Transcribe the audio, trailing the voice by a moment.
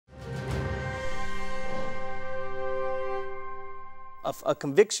a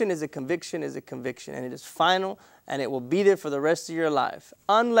conviction is a conviction is a conviction, and it is final, and it will be there for the rest of your life,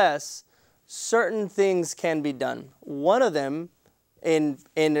 unless certain things can be done. One of them, in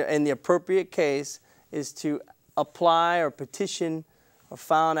the appropriate case, is to apply or petition or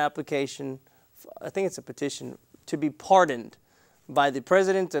file an application, I think it's a petition, to be pardoned by the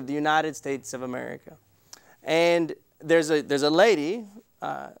President of the United States of America. And there's a lady,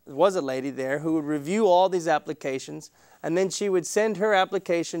 was a lady there, who would review all these applications, and then she would send her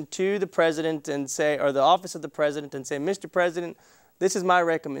application to the President and say, or the office of the President, and say, Mr. President, this is my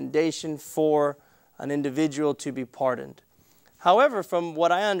recommendation for an individual to be pardoned. However, from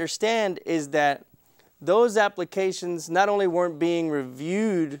what I understand is that those applications not only weren't being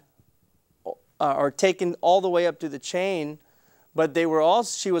reviewed or taken all the way up to the chain, but they were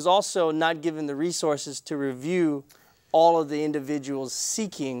also, she was also not given the resources to review all of the individuals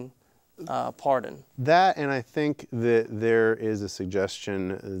seeking pardon. That, and I think that there is a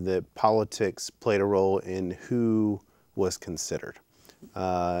suggestion that politics played a role in who was considered,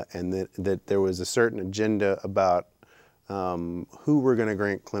 and that there was a certain agenda about who we're going to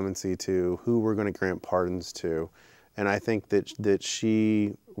grant clemency to, who we're going to grant pardons to, and I think that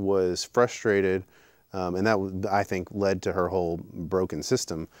she was frustrated, and that, I think, led to her whole broken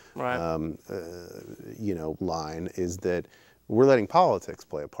system, right. You know, line, is that we're letting politics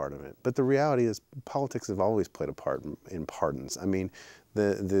play a part of it. But the reality is politics have always played a part in pardons. I mean,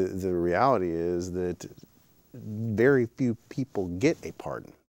 the reality is that very few people get a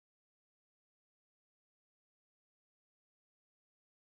pardon.